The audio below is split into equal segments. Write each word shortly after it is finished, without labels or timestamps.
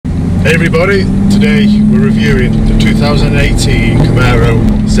Hey everybody, today we're reviewing the 2018 Camaro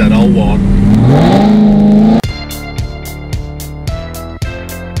ZL1.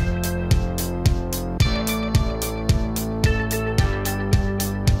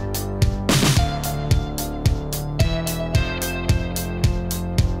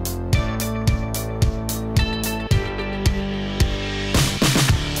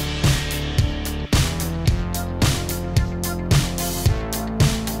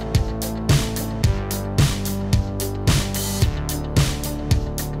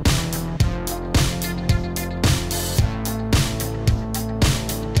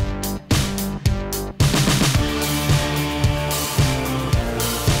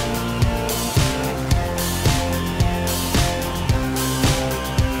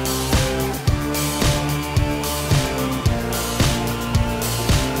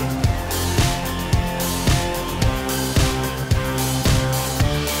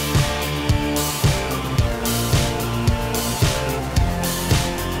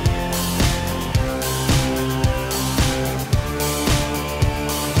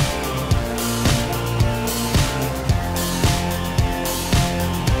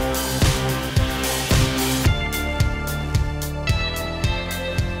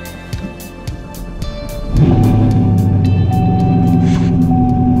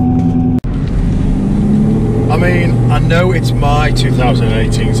 I know it's my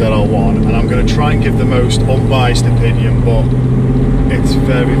 2018 ZL1 and I'm going to try and give the most unbiased opinion, but it's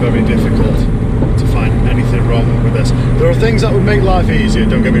very, very difficult to find anything wrong with this. There are things that would make life easier,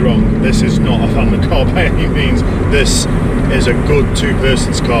 don't get me wrong. This is not a family car by any means. This is a good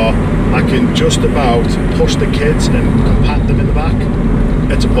two-person's car. I can just about push the kids and compact them in the back.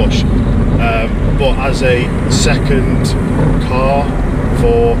 It's a push. But as a second car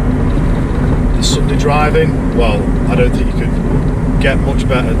for Sunday driving, well, I don't think you could get much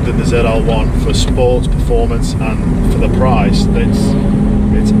better than the ZL1 for sports performance, and for the price,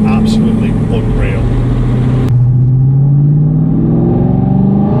 it's absolutely unreal.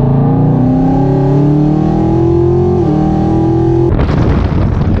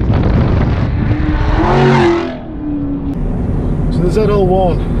 So the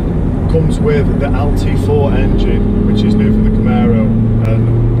ZL1 comes with the LT4 engine, which is new for the Camaro,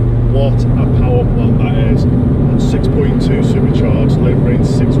 and what a power plant that is. 6.2 supercharged, delivering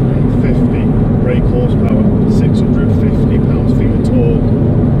 650 brake horsepower, 650 pounds-feet of torque.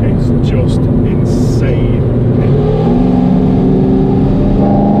 It's just insane.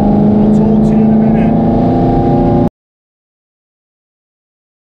 I'll talk to you in a minute.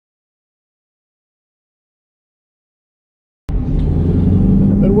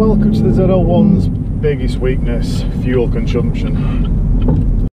 And welcome to the ZL1's biggest weakness, fuel consumption.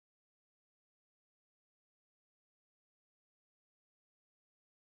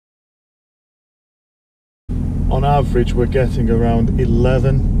 On average, we're getting around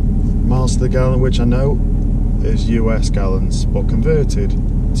 11 miles to the gallon, which I know is US gallons, but converted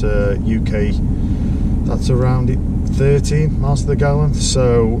to UK, that's around 13 miles to the gallon.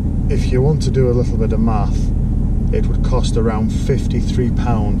 So if you want to do a little bit of math, it would cost around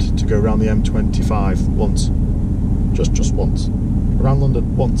 £53 to go around the M25 once. Just once. Around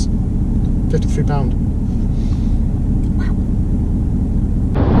London, once. £53.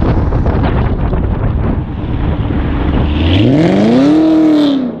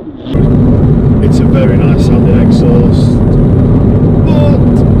 It's a very nice sounding exhaust, but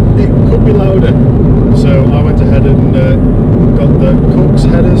it could be louder. So I went ahead and got the Cook's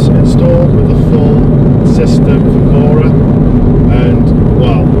headers installed with a full system for Cora, and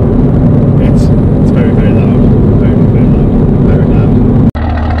wow, it's very, very loud. Very, very loud. Very loud.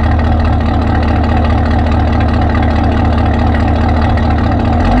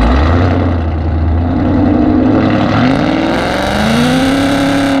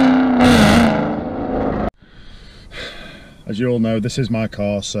 As you all know, this is my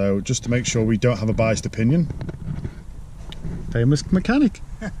car, so just to make sure we don't have a biased opinion, famous mechanic.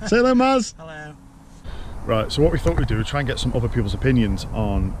 Say hello, Maz. Hello. Right, so what we thought we'd do is try and get some other people's opinions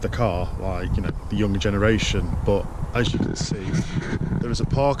on the car, like, you know, the younger generation. But as you can see, there is a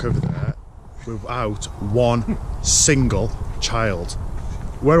park over there without one single child.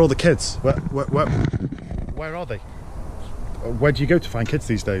 Where are all the kids? Where are they? Where do you go to find kids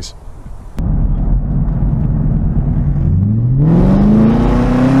these days?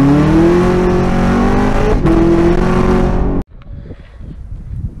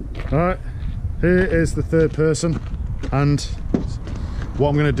 Alright, here is the third person, and what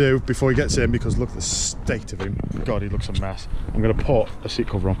I'm going to do before he gets in, because look at the state of him, God, he looks a mess, I'm going to put a seat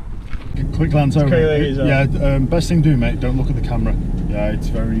cover on. Quick glance over. Okay, yeah, best thing to do, mate, don't look at the camera. Yeah, it's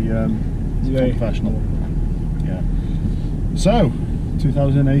very professional. Yeah. So,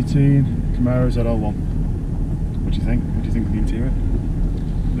 2018 Camaro ZL1. What do you think? What do you think of the interior?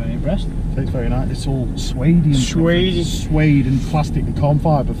 Very impressed. It's very nice. It's all suede and plastic and carbon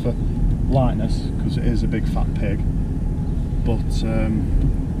fibre for lightness, because it is a big fat pig. But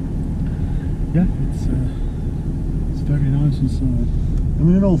yeah, it's very nice inside. I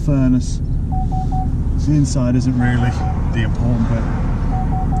mean, in all fairness, the inside isn't really the important bit.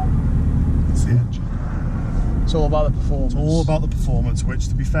 It's the engine. It's all about the performance. It's all about the performance, which,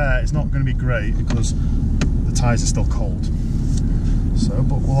 to be fair, is not going to be great because the tyres are still cold. So,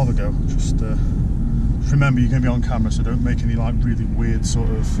 but we'll have a go. Just remember, you're going to be on camera, so don't make any like really weird sort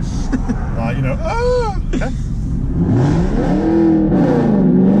of like, you know, ah! Okay.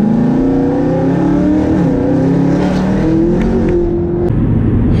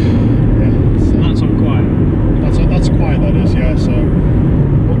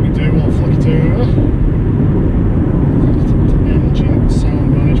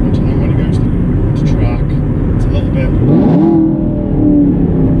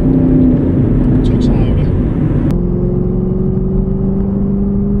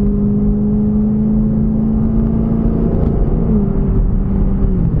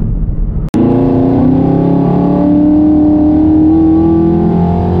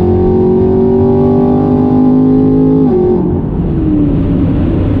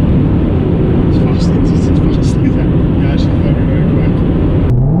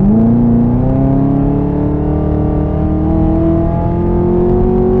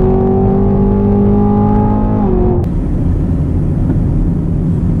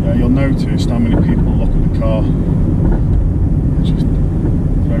 Noticed how many people look at the car. It's just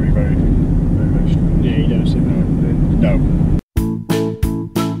very strange. Yeah, you don't see that. No.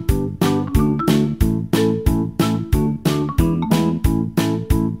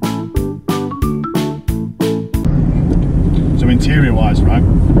 So interior wise, right,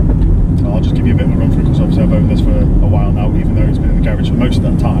 I'll just give you a bit of a run through, because obviously I've owned this for a while now, even though it's been in the garage for most of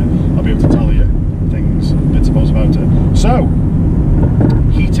that time. I'll be able to tell you things, bits and bobs about it. So,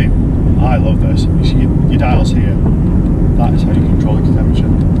 heating. I love this. You see your dials here. That is how you control the temperature.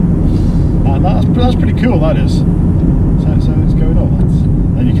 And that's pretty cool, that is. So it's going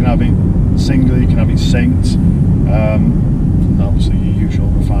on. Then you can have it single, you can have it synced. And obviously your usual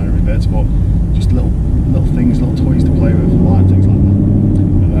refinery bits, but just little things, little toys to play with, light things like that.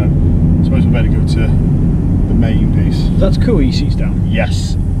 But I suppose we better go to the main piece. That's cool, he seats down.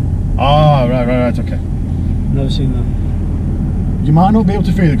 Yes. Ah, right, okay. Never seen that. You might not be able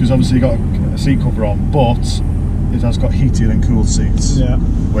to feel it because obviously you've got a seat cover on, but it has got heated and cooled seats. Yeah.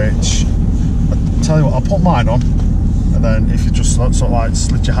 Which, I'll tell you what, I'll put mine on, and then if you just sort of like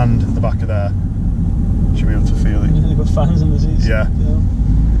slit your hand at the back of there, you should be able to feel it. They've got fans in the seats. Yeah.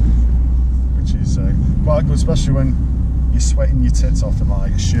 Which is quite good, especially when you're sweating your tits off in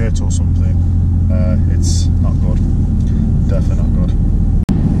like a shirt or something. It's not good. Definitely not good.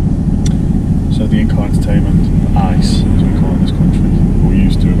 So the in-car entertainment, ICE, as we call it in this country, we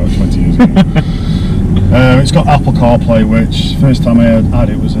used to about 20 years ago. It's got Apple CarPlay, which first time I had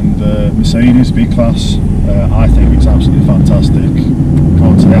it was in the Mercedes B-Class. I think it's absolutely fantastic. Go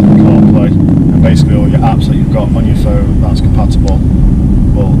onto the Apple CarPlay, and basically all your apps that you've got on your phone that's compatible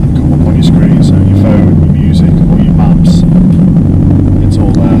will come up on your screen. So your phone, your music, all your maps, it's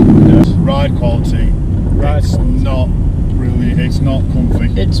all there. Yeah. Ride quality, not brilliant. It's not comfy.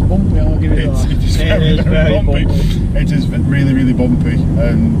 It's bumpy, I'll give you that. It is very bumpy. It is really bumpy,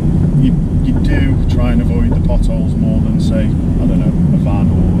 and you do try and avoid the potholes more than, say, I don't know, a van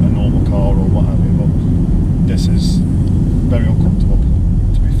or a normal car or what have you, but this is very uncomfortable,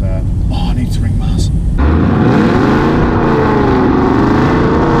 to be fair. Oh, I need to ring Maz.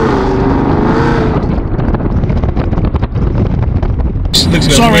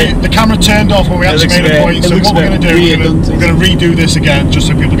 Sorry, the camera turned off when we actually made a point, so what we're going to do, we're going to redo this again, just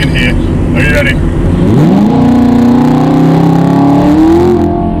so people can hear. Are you ready?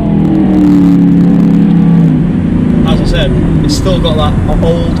 As I said, it's still got that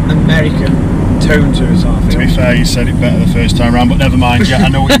old American tone to it, I feel. To be fair, you said it better the first time round, but never mind, yeah, I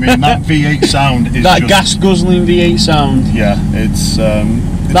know what you mean. That V8 sound is that just, gas guzzling V8 sound. Yeah, it's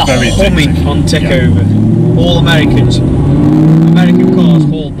that very humming addictive. on takeover. Yeah. All American cars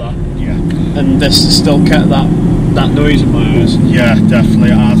hold that. Yeah. And this still kept that noise in my ears. Yeah,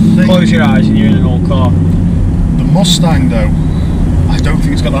 definitely. I think close your eyes and you're in an old car. the Mustang though, I don't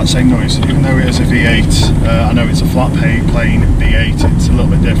think it's got that same noise, even though it is a V8. I know it's a flat plain V8, it's a little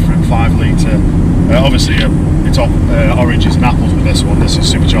bit different, 5 litre. Obviously it's oranges and apples with this one, this is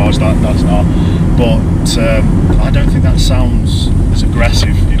supercharged, that's not. But I don't think that sounds as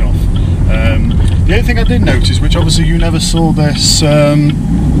aggressive enough. The only thing I did notice, which obviously you never saw this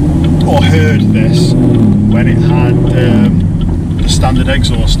or heard this when it had the standard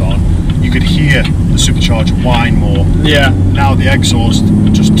exhaust on, you could hear the supercharger whine more. Yeah. Now the exhaust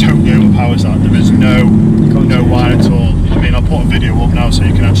just totally overpowers that. There is no whine at all. I mean, I'll put a video up now so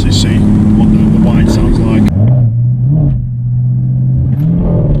you can actually see what the whine sounds like.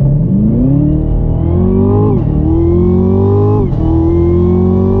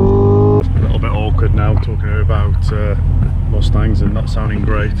 A little bit awkward now talking about Mustangs and not sounding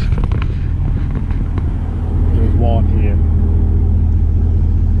great. There's one here.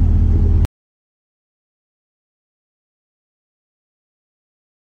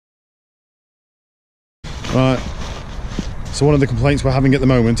 Right, so one of the complaints we're having at the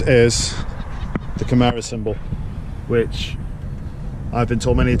moment is the Camaro symbol, which I've been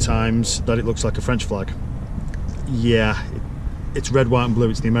told many times that it looks like a French flag. Yeah, it's red, white and blue.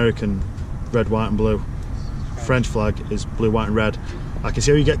 It's the American red, white and blue. French flag is blue, white and red. I can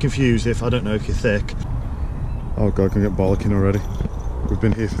see how you get confused if, I don't know, if you're thick. Oh God, I can get bollocking already. We've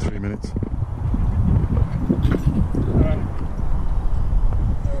been here for 3 minutes.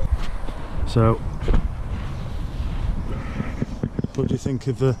 So, what do you think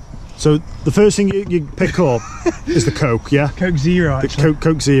of the... So the first thing you pick up is the Coke, yeah? Coke Zero, actually. The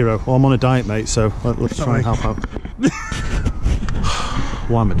Coke Zero. Well, I'm on a diet, mate, so let's try and help out.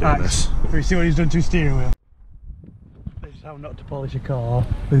 Why am I doing this? You see what he's done to his steering wheel? This is how not to polish a car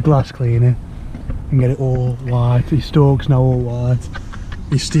with glass cleaning and get it all white. His stalk's now all white.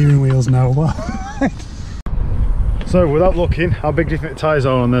 His steering wheel's now white. So, without looking, how big do you think the tyres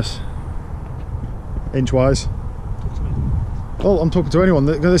are on this? Inch-wise? Well, I'm talking to anyone.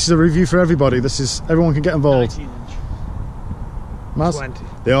 This is a review for everybody. Everyone can get involved. 19-inch. Maz? 20.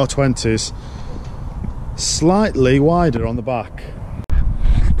 They are 20s. Slightly wider on the back.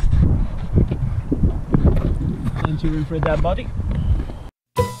 Plenty of room for a dead body.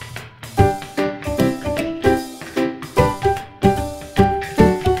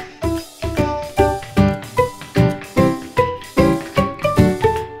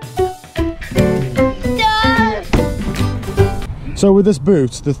 So with this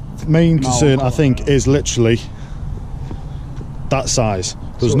boot, the main concern I think is literally that size.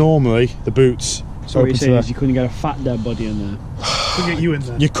 Because normally the boots. So what you're saying is you couldn't get a fat dead body in there? Couldn't get you in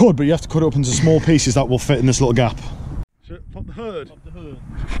there? You could, but you have to cut it up into small pieces that will fit in this little gap. Should I pop the hood? Pop the hood.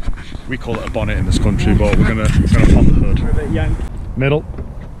 We call it a bonnet in this country, but we're gonna pop the hood. A bit yank. Middle.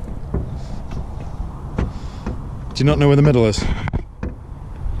 Do you not know where the middle is?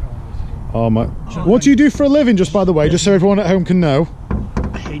 Oh my! What do you do for a living, just by the way, just so everyone at home can know?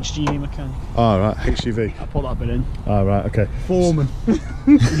 HGV mechanic. Oh right, HGV. I put that bit in. Oh right, okay. Foreman.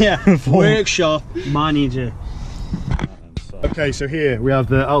 Yeah. Workshop manager. Okay, so here we have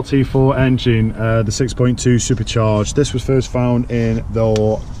the LT4 engine, the 6.2 supercharged. This was first found in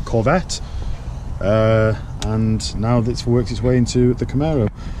the Corvette, and now it's worked its way into the Camaro.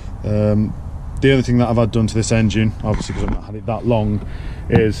 The only thing that I've had done to this engine, obviously because I've not had it that long,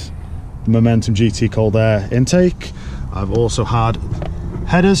 is the Momentum GT cold air intake. I've also had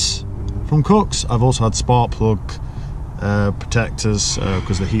headers from Cook's. I've also had spark plug protectors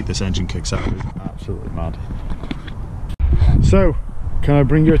because the heat this engine kicks out is absolutely mad. So, can I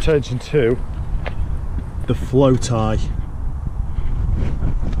bring your attention to the flow tie?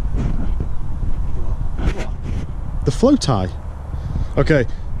 The flow tie. Okay.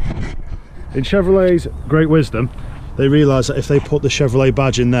 In Chevrolet's great wisdom, they realised that if they put the Chevrolet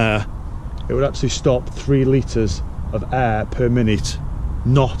badge in there, it would actually stop 3 litres of air per minute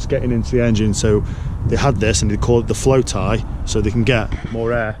not getting into the engine. So they had this and they call it the flow tie, so they can get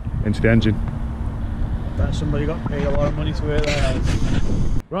more air into the engine. I bet somebody got paid a lot of money to work there.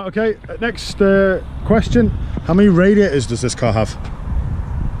 Right, okay, next question. How many radiators does this car have?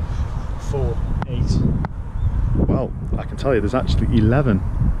 4, 8. Well, I can tell you there's actually 11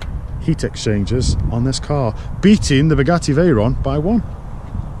 heat exchangers on this car, beating the Bugatti Veyron by 1.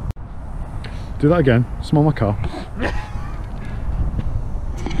 Do that again, smell my car.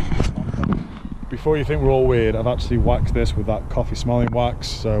 Before you think we're all weird, I've actually waxed this with that coffee smelling wax,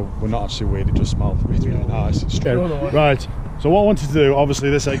 so we're not actually weird, it just smells really, really nice. It's true. Right, so what I wanted to do,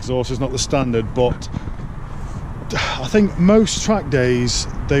 obviously this exhaust is not the standard, but I think most track days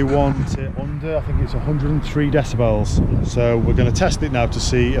they want it under, I think it's 103 decibels. So we're going to test it now to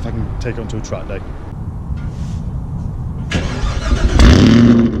see if I can take it onto a track day.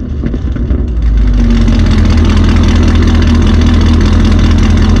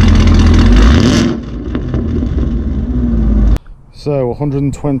 So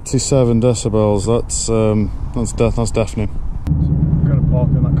 127 decibels. That's deafening. I'm gonna park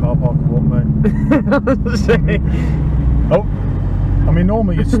in that car park and walk, mate. Oh, I mean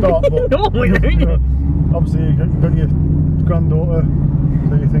normally you'd stop, but Normally, don't you? Obviously you've got your granddaughter,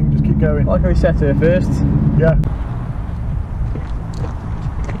 so you think just keep going. Like we set her first. Yeah.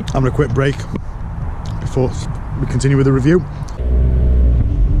 I'm gonna quick break before we continue with the review.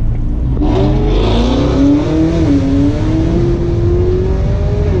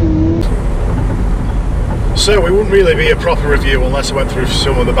 So it wouldn't really be a proper review unless I went through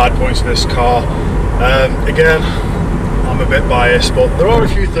some of the bad points of this car. Again, I'm a bit biased, but there are a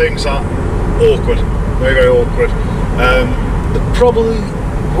few things that are awkward, very, very awkward. The probably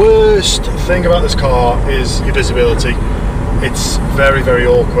worst thing about this car is your visibility. It's very, very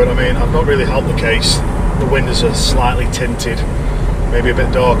awkward. I mean, I've not really helped the case. The windows are slightly tinted, maybe a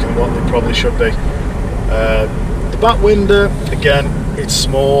bit darker than what they probably should be. The back window, again, it's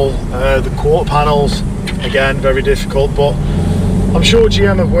small. The quarter panels, again, very difficult, but I'm sure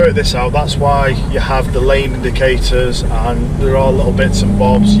GM have worked this out. That's why you have the lane indicators and there are little bits and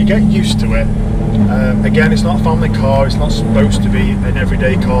bobs. You get used to it. Again, it's not a family car, it's not supposed to be an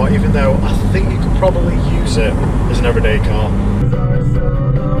everyday car, even though I think you could probably use it as an everyday car.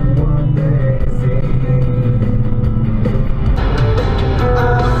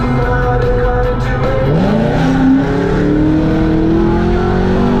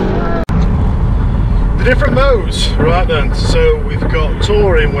 The different modes, right then, so we've got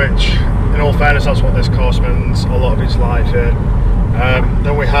Touring, which in all fairness that's what this car spends a lot of its life in.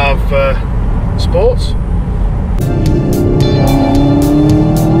 Then we have Sports.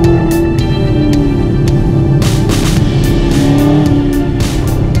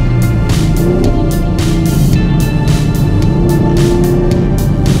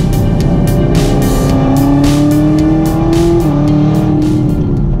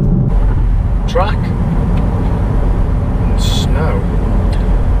 Track. And snow.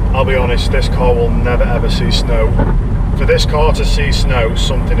 I'll be honest, this car will never ever see snow. For this car to see snow,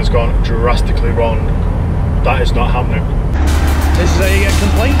 something has gone drastically wrong. That is not happening. This is how you get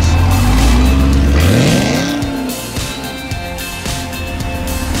complaints.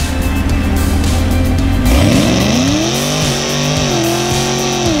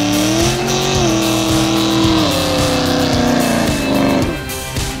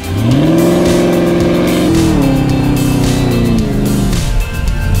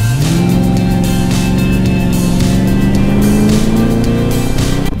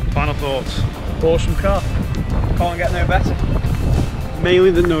 Final thoughts? Awesome car. Can't get no better.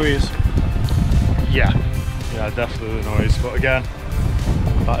 Mainly the noise. Yeah, definitely the noise. But again,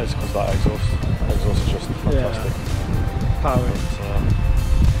 that is because that exhaust is just fantastic. Yeah. Power.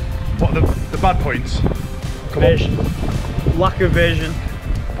 What are the bad points? Vision. Lack of vision.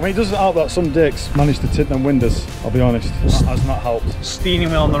 I mean, it doesn't help that some dicks managed to tint them windows, I'll be honest. That has not helped. Steering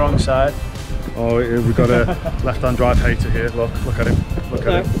wheel on the wrong side. Oh, we've got a left-hand drive hater here. Look at him. Look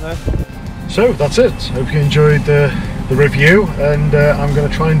at him. No. So that's it. Hope you enjoyed the review, and I'm going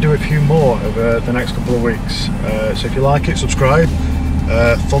to try and do a few more over the next couple of weeks. So if you like it, subscribe,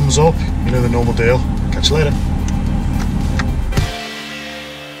 thumbs up, you know the normal deal. Catch you later.